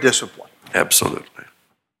great discipline. Absolutely.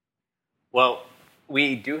 Well,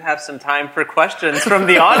 we do have some time for questions from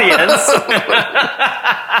the audience.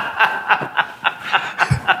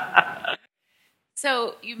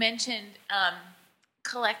 So you mentioned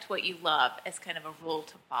collect what you love as kind of a rule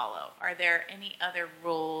to follow. Are there any other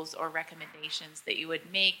rules or recommendations that you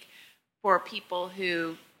would make for people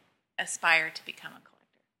who aspire to become a collector?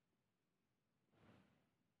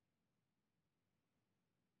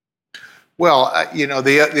 Well,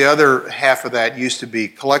 the other half of that used to be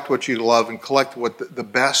collect what you love and collect what the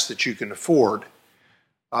best that you can afford.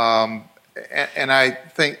 And I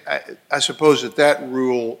think, I suppose that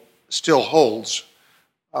rule still holds.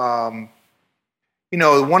 One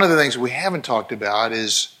of the things we haven't talked about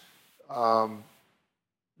is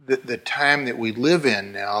the time that we live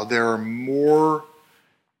in now. There are more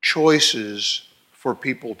choices for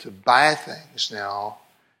people to buy things now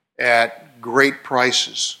at great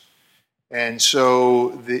prices. And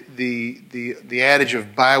so the adage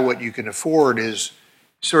of buy what you can afford is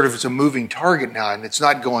sort of, it's a moving target now, and it's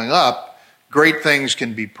not going up. Great things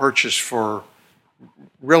can be purchased for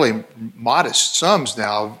really modest sums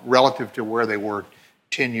now relative to where they were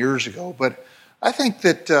 10 years ago. But I think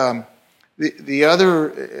that the other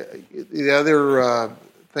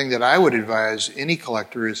thing that I would advise any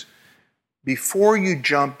collector is, before you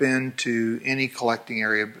jump into any collecting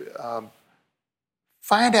area,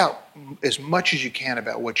 find out as much as you can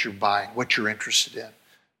about what you're buying, what you're interested in.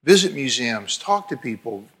 Visit museums, talk to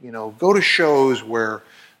people, go to shows where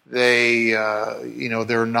there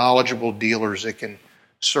are knowledgeable dealers that can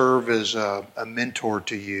serve as a mentor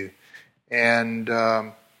to you. And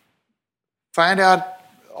find out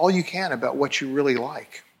all you can about what you really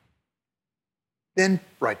like. Then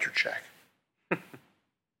write your check.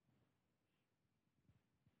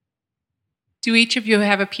 Do each of you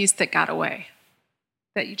have a piece that got away?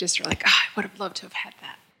 That you just are like, I would have loved to have had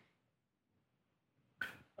that.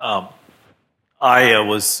 I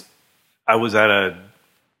was at a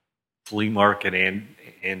flea market and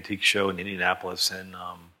antique show in Indianapolis, and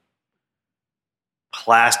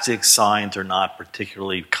plastic signs are not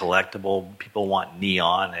particularly collectible. People want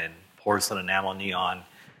neon and porcelain enamel neon,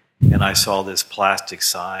 and I saw this plastic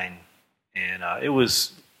sign, and it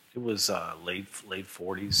was late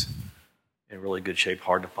 40s, in really good shape,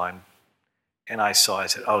 hard to find. And I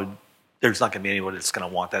said, oh, there's not going to be anyone that's going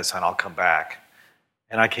to want that sign. I'll come back.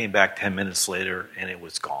 And I came back 10 minutes later, and it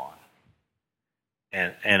was gone.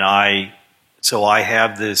 So I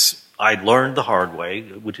have this, I learned the hard way,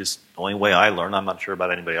 which is the only way I learn. I'm not sure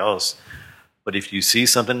about anybody else. But if you see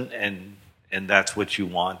something and that's what you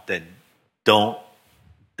want, then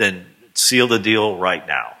seal the deal right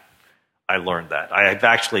now. I learned that. I have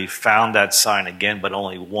actually found that sign again, but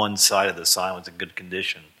only one side of the sign was in good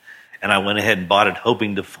condition. And I went ahead and bought it,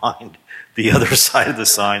 hoping to find the other side of the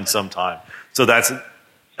sign sometime. So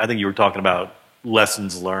I think you were talking about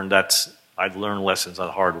lessons learned. I've learned lessons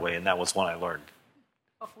the hard way, and that was one I learned.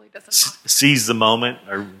 Hopefully it doesn't seize the moment,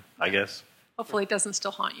 or I guess. Hopefully it doesn't still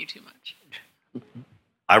haunt you too much.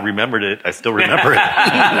 I remembered it. I still remember it.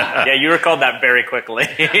 Yeah, you recalled that very quickly.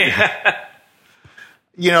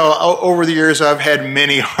 Over the years, I've had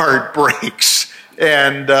many heartbreaks,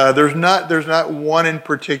 and there's not one in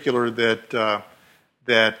particular that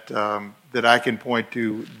I can point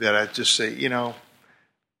to that I just say,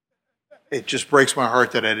 it just breaks my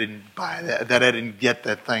heart that I didn't buy that I didn't get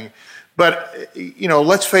that thing. But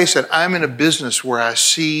let's face it, I'm in a business where I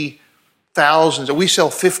see thousands. We sell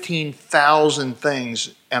 15,000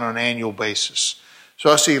 things on an annual basis. So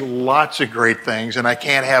I see lots of great things, and I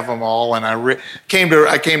can't have them all. And I came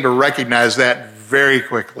to recognize that very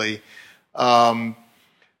quickly. But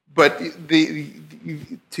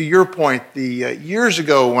to your point, years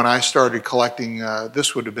ago when I started collecting,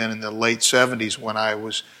 this would have been in the late 70s when I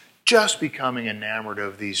was just becoming enamored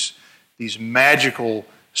of these magical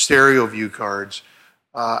stereo view cards.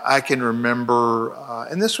 I can remember,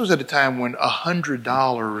 and this was at a time when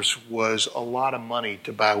 $100 was a lot of money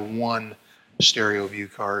to buy one stereo view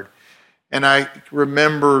card. And I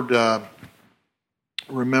remember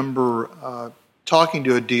talking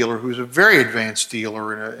to a dealer who's a very advanced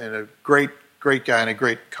dealer and a great guy and a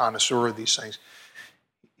great connoisseur of these things.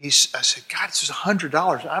 I said, God, this is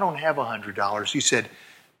 $100. I don't have $100. He said,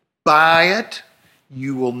 buy it.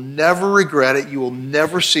 You will never regret it. You will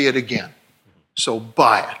never see it again. So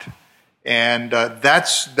buy it. And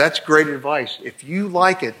that's great advice. If you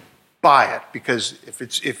like it, buy it, because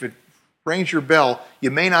if it rings your bell,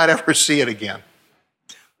 you may not ever see it again.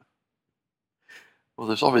 Well,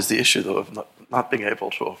 there's always the issue, though, of not being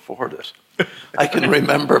able to afford it. I can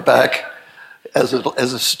remember back as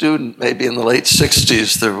a student, maybe in the late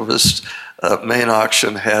 60s, there was Main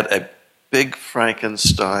Auction had a big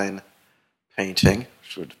Frankenstein painting.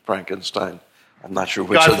 Frankenstein, I'm not sure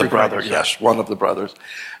which Godfrey of the brothers. Yes, one of the brothers.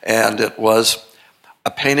 And it was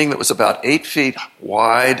a painting that was about 8 feet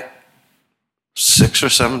wide, 6 or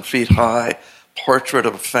 7 feet high, portrait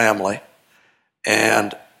of a family.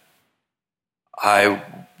 And I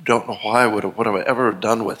don't know why what have I ever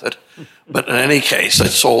done with it. But in any case, it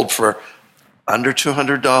sold for under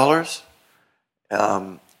 $200.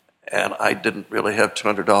 And I didn't really have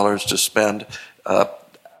 $200 to spend.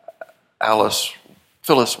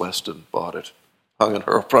 Phyllis Weston bought it, hung in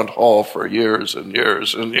her front hall for years and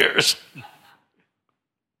years and years.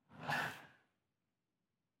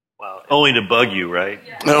 Wow. Only to bug you, right?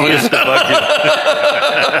 Yeah. Only to bug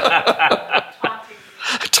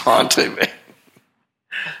you. Taunting me.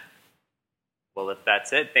 Well, if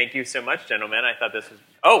that's it, thank you so much, gentlemen. I thought this was...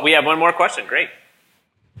 Oh, we have one more question. Great.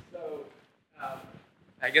 So,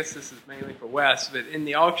 I guess this is mainly for Wes, but in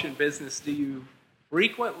the auction business, do you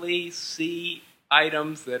frequently see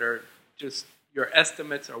items that are just, your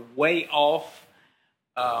estimates are way off,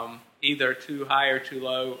 either too high or too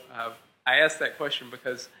low? I asked that question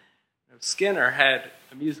because Skinner had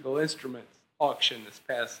a musical instruments auction this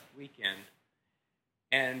past weekend,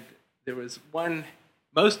 and there was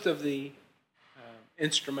most of the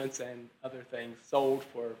instruments and other things sold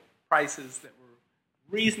for prices that were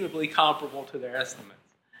reasonably comparable to their estimates.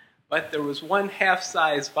 But there was one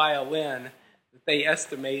half-size violin that they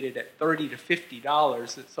estimated at $30 to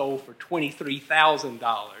 $50 that sold for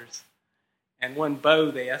 $23,000. And one bow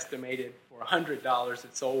they estimated for $100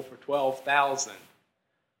 that sold for $12,000.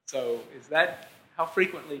 So how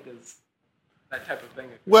frequently does that type of thing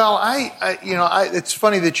occur? Well, it's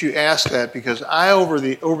funny that you ask that, because I over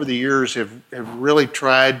the years have really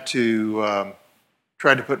tried to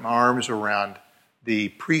put my arms around the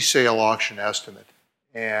pre-sale auction estimate,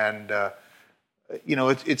 and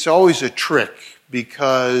it's always a trick,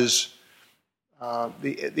 because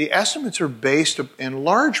the estimates are based in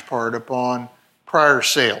large part upon prior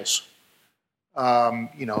sales.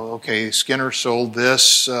 Skinner sold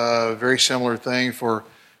this very similar thing for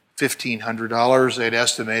 $1,500. They'd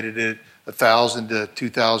estimated it $1,000 to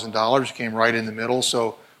 $2,000. Came right in the middle.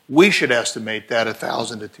 So we should estimate that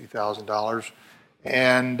 $1,000 to $2,000.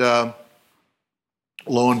 And lo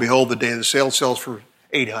and behold, the day of the sale sells for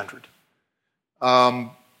 $800.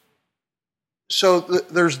 So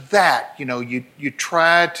there's that. You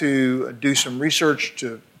try to do some research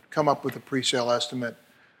to come up with a pre-sale estimate.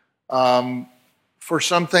 For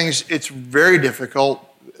some things, it's very difficult.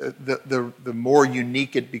 The more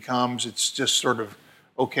unique it becomes, it's just sort of,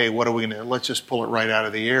 okay, what are we going to, let's just pull it right out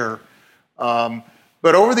of the air.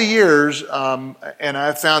 But over the years, and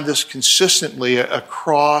I've found this consistently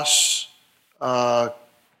across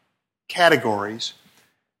categories,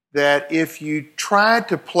 that if you try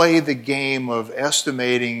to play the game of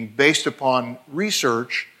estimating based upon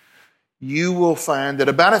research, you will find that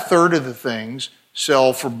about a third of the things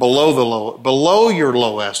sell for below your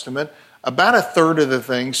low estimate. About a third of the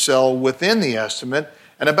things sell within the estimate,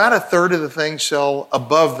 and about a third of the things sell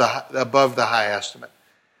above the high estimate.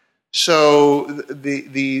 So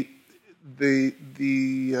the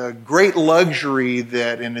great luxury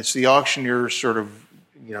that, and it's the auctioneer's sort of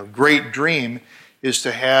great dream, is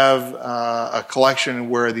to have a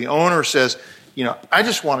collection where the owner says, I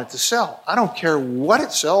just want it to sell. I don't care what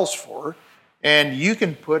it sells for, and you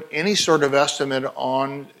can put any sort of estimate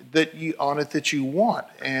on it that you want.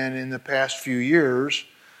 And in the past few years,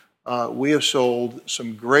 we have sold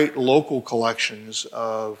some great local collections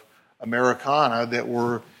of Americana that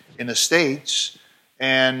were in estates,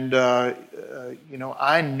 and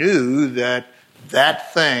I knew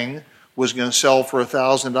that thing was going to sell for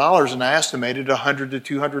 $1,000, and I estimated $100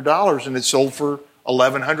 to $200, and it sold for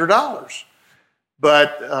 $1,100.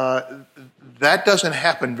 But that doesn't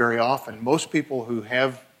happen very often. Most people who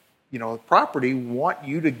have property want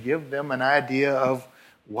you to give them an idea of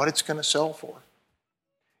what it's going to sell for,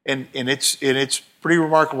 and it's pretty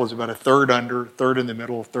remarkable. It's about a third under, third in the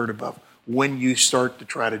middle, a third above when you start to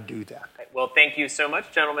try to do that. Well, thank you so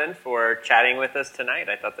much, gentlemen, for chatting with us tonight.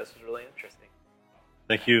 I thought this was really interesting.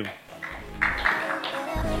 Thank you.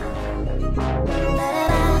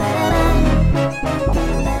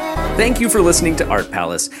 Thank you for listening to Art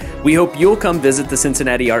Palace. We hope you'll come visit the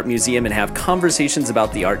Cincinnati Art Museum and have conversations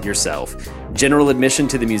about the art yourself. General admission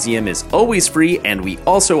to the museum is always free, and we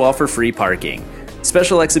also offer free parking.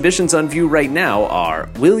 Special exhibitions on view right now are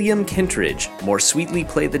William Kentridge, More Sweetly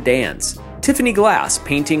Play the Dance, Tiffany Glass,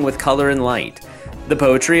 Painting with Color and Light, The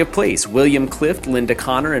Poetry of Place, William Clift, Linda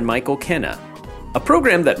Connor, and Michael Kenna. A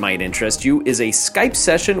program that might interest you is a Skype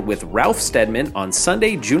session with Ralph Steadman on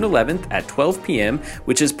Sunday, June 11th at 12 p.m.,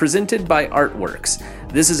 which is presented by Artworks.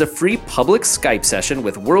 This is a free public Skype session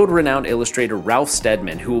with world-renowned illustrator Ralph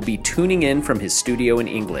Steadman, who will be tuning in from his studio in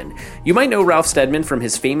England. You might know Ralph Steadman from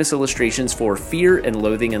his famous illustrations for Fear and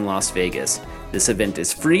Loathing in Las Vegas. This event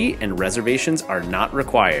is free and reservations are not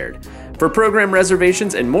required. For program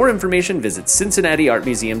reservations and more information, visit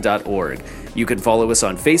cincinnatiartmuseum.org. You can follow us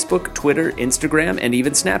on Facebook, Twitter, Instagram, and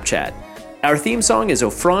even Snapchat. Our theme song is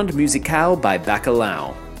Offrande Musicale by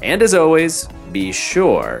Bacalao. And as always, be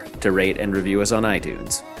sure to rate and review us on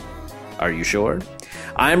iTunes. Are you sure?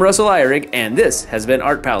 I'm Russell Eyrig, and this has been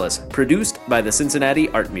Art Palace, produced by the Cincinnati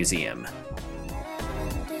Art Museum.